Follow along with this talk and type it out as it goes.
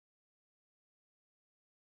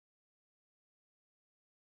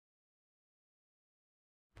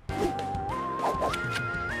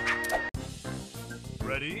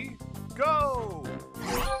Ready, go!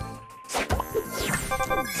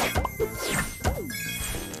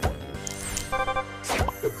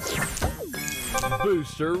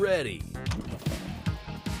 Booster ready.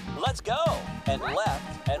 Let's go. And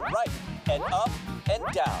left and right and up and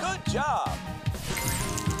down. Good job.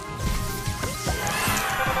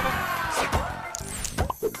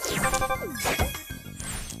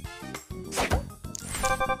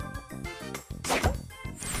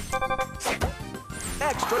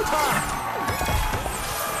 Extra time.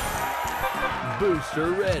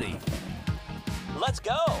 Booster ready. Let's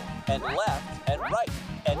go. And left and right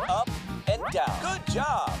and up and down. Good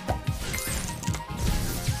job.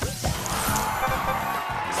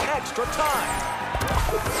 Extra time.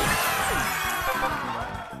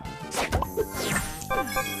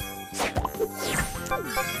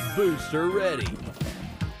 Booster ready.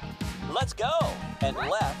 Let's go. And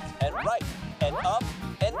left and right and up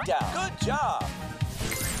and down. Good job.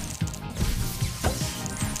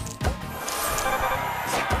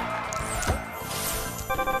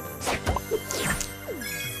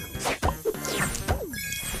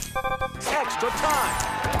 Extra time.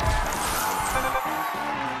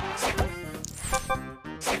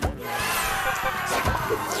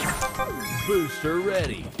 Booster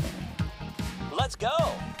ready. Let's go.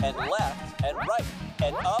 And left and right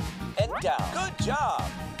and up and down. Good job.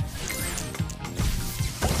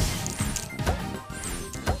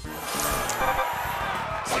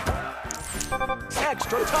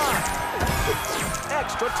 Extra time.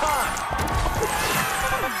 Extra time.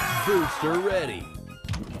 Booster ready.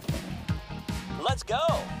 Let's go.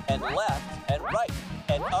 And left and right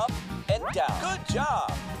and up and down. Good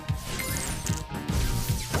job.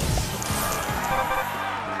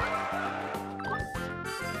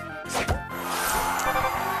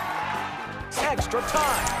 Extra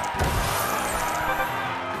time.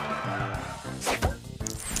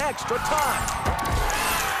 Extra time.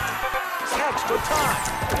 Extra time.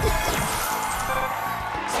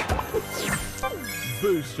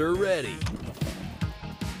 Booster ready.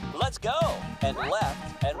 Let's go. And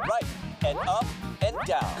left and right and up and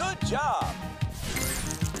down. Good job.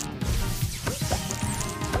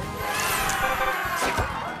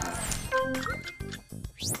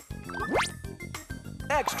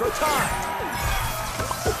 Extra time.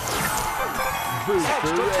 Booster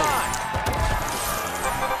Extra ready. time.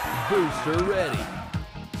 Booster ready.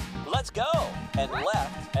 Let's go. And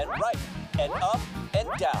left and right and up and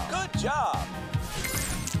down. Good job.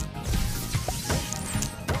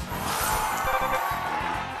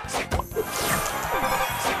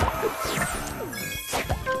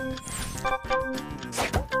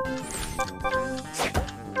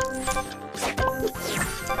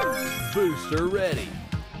 Booster ready.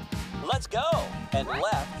 Let's go. And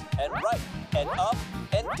left and right and up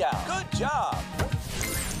and down. Good job.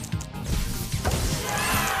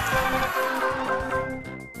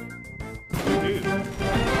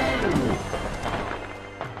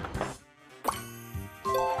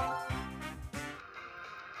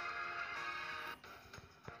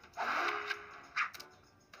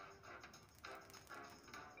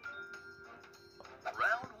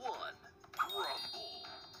 Round one, rumble.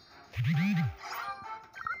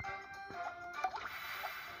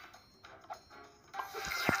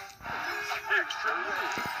 Extra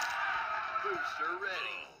ready. Booster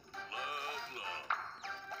ready. Love, love.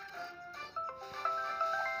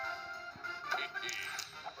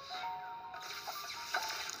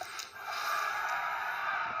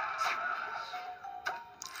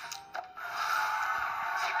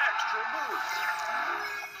 Extra move.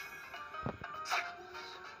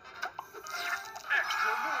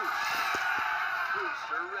 Extra move.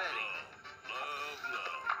 Booster ready. Love,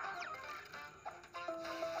 love.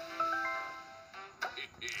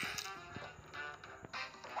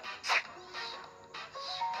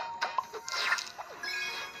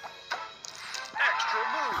 Extra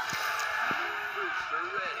move. Booster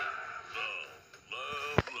ready. Love,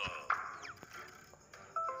 love, love.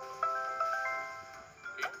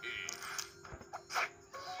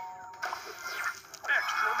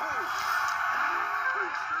 Extra move.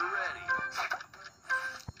 Booster ready.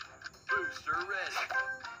 Booster ready.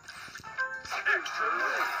 Extra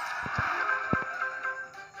ready.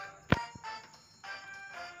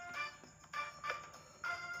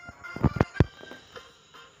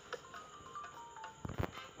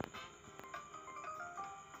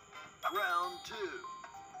 Round two.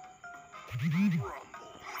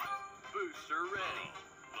 Rumble. Booster ready.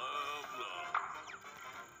 Love, love.